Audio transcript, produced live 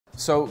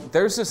So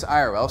there's this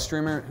IRL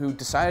streamer who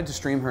decided to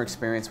stream her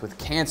experience with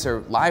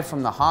cancer live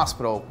from the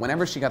hospital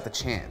whenever she got the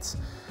chance.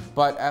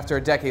 But after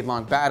a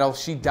decade-long battle,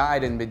 she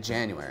died in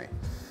mid-January.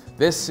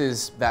 This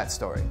is that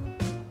story.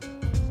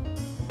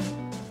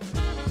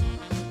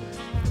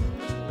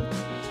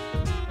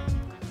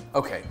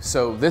 Okay,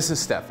 so this is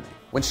Stephanie.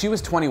 When she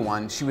was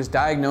 21, she was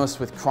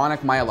diagnosed with chronic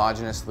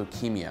myelogenous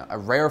leukemia, a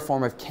rare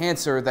form of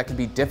cancer that can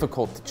be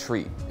difficult to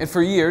treat. And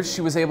for years,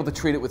 she was able to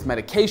treat it with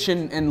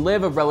medication and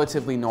live a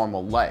relatively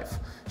normal life.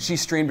 She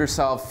streamed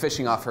herself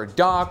fishing off her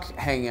dock,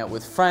 hanging out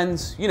with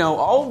friends, you know,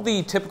 all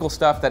the typical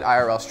stuff that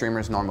IRL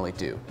streamers normally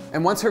do.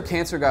 And once her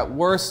cancer got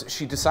worse,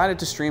 she decided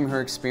to stream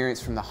her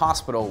experience from the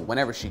hospital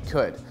whenever she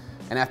could.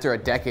 And after a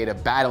decade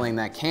of battling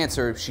that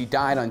cancer, she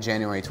died on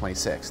January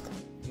 26th.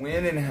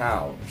 When and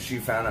how she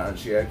found out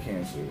she had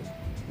cancer?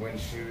 When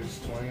she was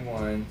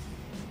 21,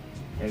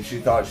 and she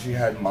thought she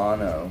had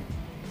mono,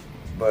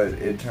 but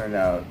it turned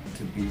out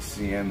to be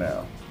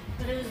CML.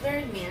 But it was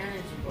very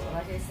manageable.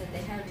 Like I said,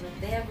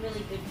 they have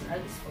really good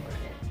drugs for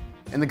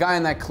it. And the guy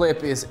in that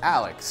clip is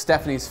Alec,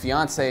 Stephanie's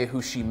fiance,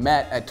 who she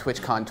met at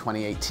TwitchCon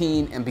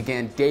 2018 and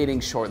began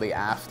dating shortly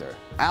after.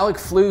 Alec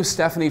flew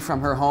Stephanie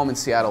from her home in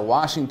Seattle,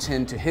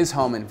 Washington to his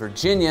home in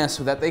Virginia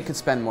so that they could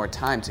spend more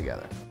time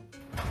together.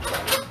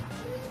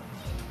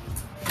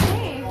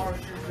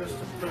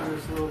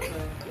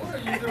 What are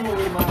you doing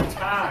with my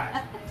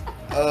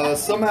tie?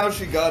 Somehow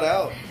she got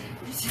out.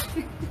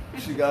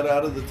 She got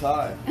out of the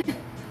tie.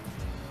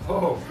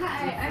 Oh.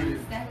 Hi,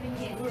 I'm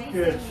Stephanie. Look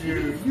at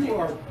you. You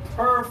are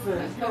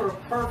perfect. You're a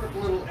perfect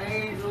little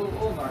angel.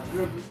 Oh my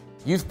goodness.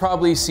 You've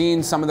probably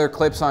seen some of their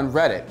clips on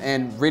Reddit,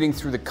 and reading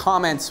through the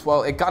comments,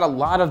 well, it got a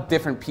lot of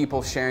different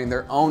people sharing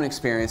their own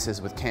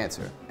experiences with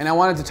cancer. And I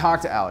wanted to talk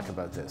to Alec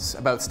about this,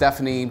 about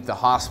Stephanie, the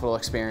hospital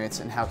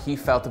experience, and how he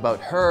felt about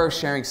her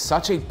sharing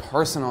such a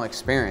personal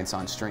experience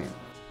on stream.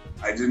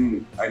 I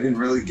didn't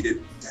really get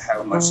to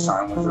have much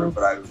time with her,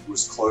 but I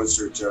was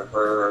closer to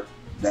her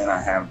than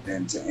I have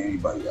been to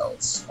anybody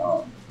else.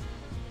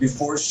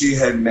 Before she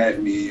had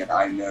met me,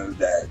 I know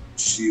that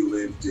she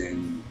lived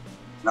in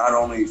not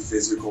only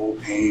physical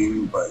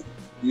pain, but,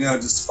 you know,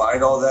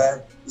 despite all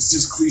that, it's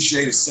just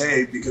cliche to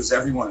say because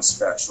everyone is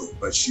special,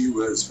 but she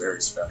was very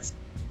special.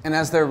 And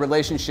as their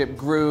relationship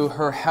grew,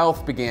 her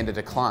health began to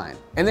decline.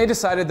 And they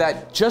decided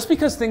that just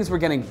because things were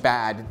getting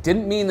bad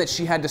didn't mean that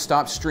she had to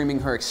stop streaming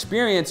her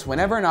experience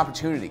whenever an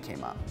opportunity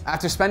came up.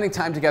 After spending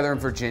time together in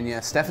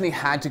Virginia, Stephanie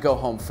had to go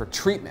home for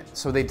treatment,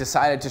 so they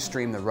decided to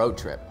stream the road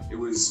trip. It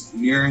was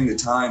nearing the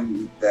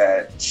time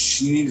that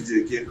she needed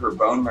to get her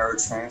bone marrow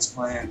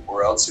transplant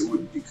or else it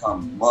would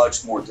become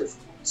much more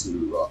difficult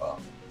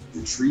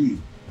to treat.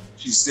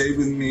 She stayed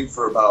with me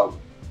for about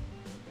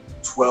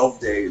 12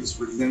 days.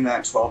 Within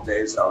that 12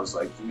 days, I was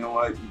like, you know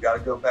what, you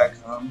gotta go back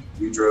home.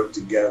 We drove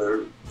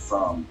together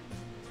from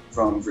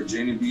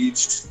Virginia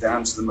Beach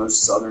down to the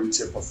most southern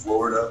tip of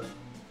Florida,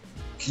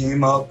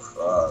 came up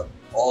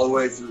all the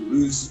way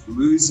through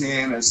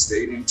Louisiana,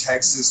 stayed in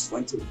Texas,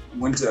 went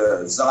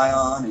to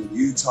Zion in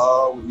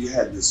Utah. We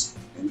had this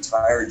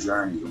entire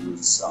journey. It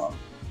was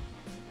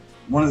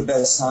one of the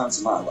best times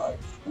of my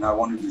life, and I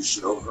wanted to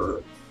show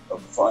her a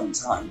fun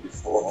time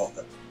before all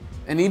that.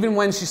 And even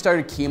when she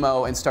started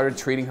chemo and started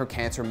treating her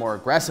cancer more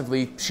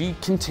aggressively, she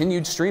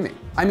continued streaming.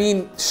 I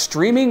mean,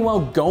 streaming while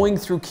going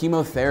through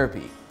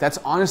chemotherapy. That's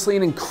honestly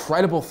an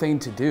incredible thing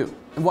to do.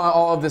 And while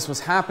all of this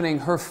was happening,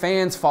 her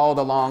fans followed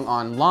along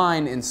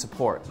online in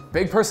support.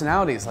 Big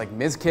personalities like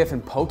Mizkif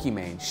and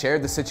Pokimane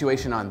shared the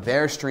situation on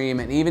their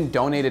stream and even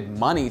donated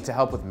money to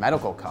help with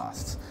medical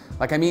costs.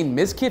 Like, I mean,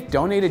 Mizkif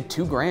donated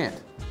 $2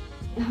 grand.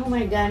 Oh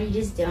my god, he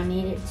just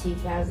donated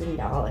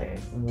 $2,000.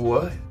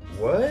 What?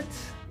 What?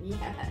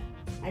 Yeah,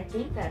 I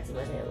think that's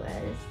what it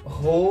was.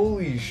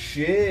 Holy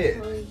shit.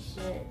 Holy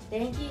shit.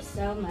 Thank you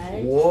so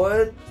much.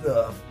 What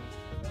the?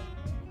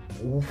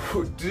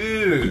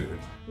 Dude.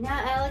 Now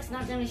Alec's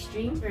not gonna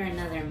stream for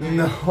another month.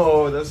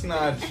 No, that's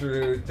not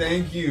true.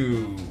 Thank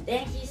you.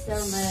 Thank you so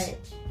much.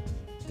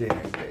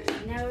 Damn, babe.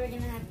 Now we're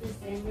gonna have to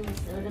send him a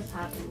soda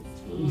pop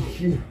and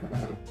Yeah.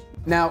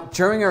 Now,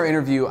 during our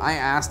interview, I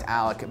asked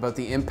Alec about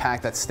the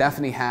impact that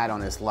Stephanie had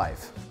on his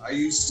life. I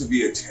used to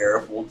be a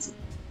terrible,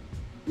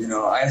 you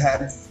know, I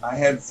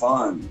had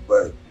fun,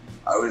 but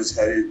I was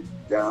headed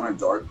down a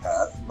dark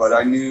path. But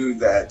I knew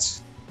that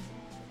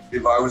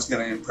if I was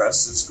going to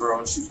impress this girl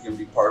and she was going to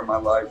be part of my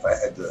life, I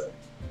had to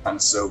kind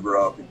of sober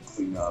up and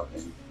clean up,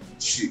 and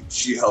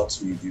she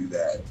helped me do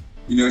that.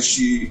 You know,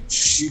 she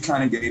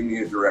kind of gave me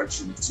a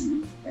direction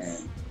too,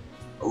 and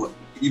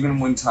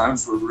even when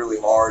times were really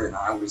hard and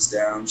I was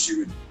down, she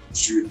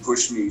would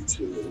push me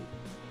to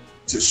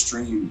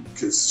stream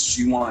because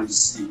she wanted to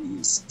see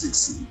me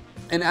succeed.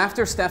 And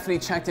after Stephanie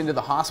checked into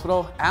the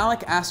hospital,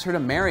 Alec asked her to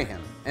marry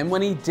him. And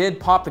when he did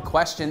pop the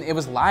question, it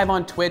was live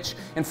on Twitch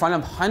in front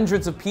of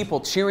hundreds of people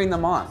cheering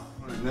them on.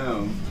 I want to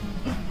know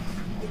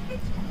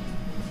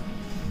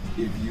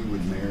if you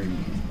would marry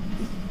me.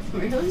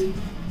 Really?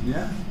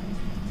 Yeah.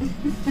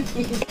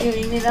 You're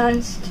doing it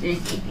on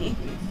stream.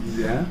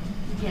 Yeah?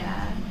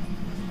 Yeah.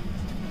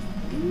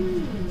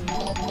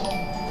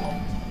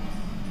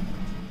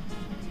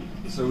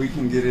 so we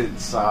can get it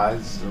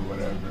sized or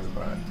whatever,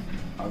 but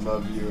I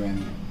love you,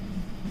 and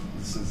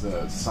this is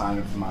a sign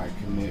of my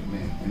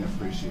commitment and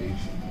appreciation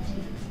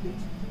to you.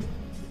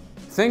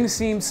 Things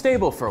seemed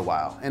stable for a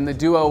while, and the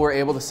duo were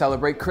able to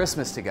celebrate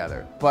Christmas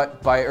together.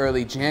 But by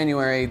early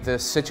January, the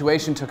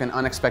situation took an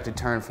unexpected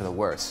turn for the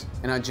worse.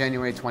 And on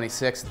January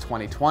 26,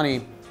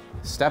 2020,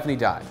 Stephanie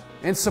died.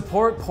 And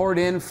support poured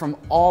in from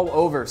all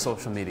over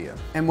social media.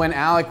 And when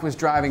Alec was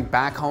driving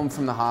back home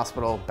from the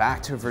hospital,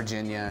 back to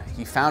Virginia,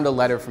 he found a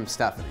letter from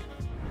Stephanie.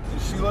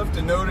 She left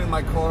a note in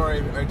my car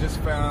I just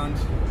found,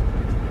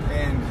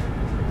 and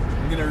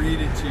I'm gonna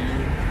read it to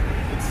you.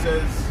 It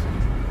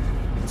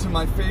says, "To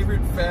my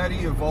favorite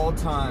fatty of all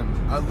time,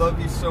 I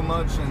love you so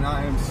much and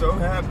I am so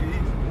happy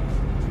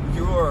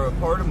you are a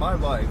part of my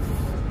life.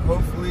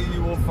 Hopefully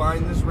you will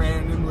find this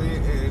randomly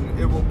and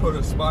it will put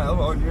a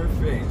smile on your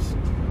face.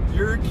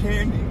 You're a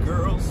candy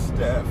girl,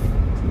 Steph."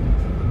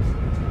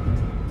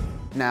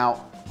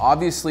 Now,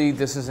 obviously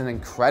this is an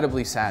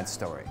incredibly sad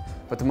story,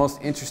 but the most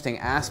interesting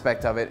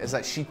aspect of it is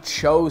that she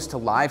chose to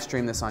live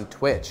stream this on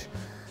Twitch.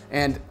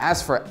 And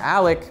as for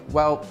Alec,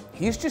 well,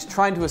 he's just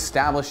trying to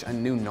establish a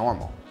new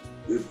normal.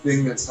 The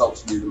thing that's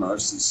helped me the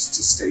most is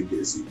to stay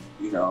busy.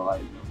 You know,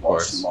 I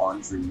wash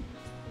laundry,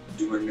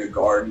 doing the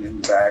garden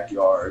in the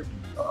backyard,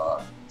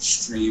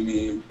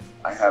 streaming.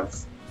 I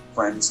have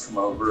friends come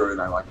over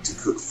and I like to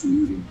cook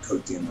food and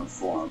cook dinner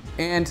for them.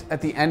 And at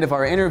the end of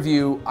our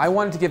interview, I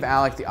wanted to give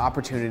Alec the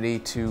opportunity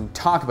to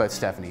talk about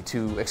Stephanie,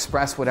 to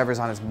express whatever's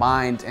on his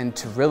mind, and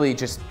to really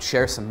just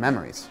share some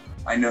memories.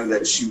 I know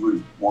that she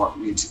would want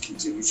me to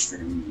continue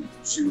streaming.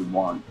 She would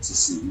want to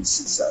see me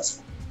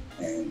successful,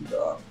 and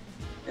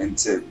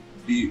to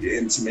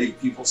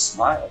make people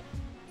smile.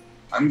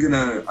 I'm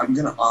gonna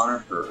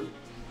honor her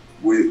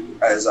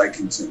as I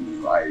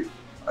continue. I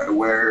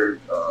wear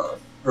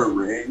her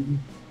ring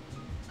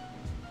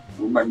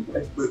with my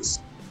necklace.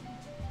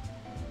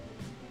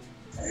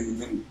 I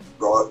even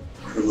brought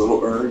her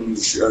little urn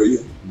to show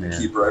you. I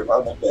keep right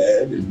by my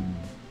bed, and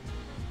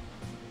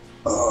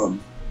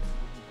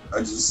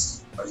I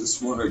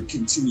just want to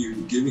continue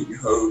giving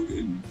hope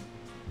and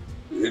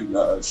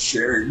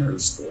sharing her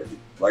story.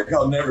 Like,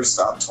 I'll never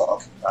stop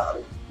talking about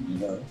it, you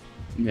know.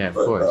 Yeah, of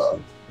but, course.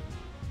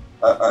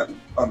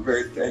 I'm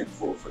very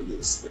thankful for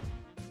this.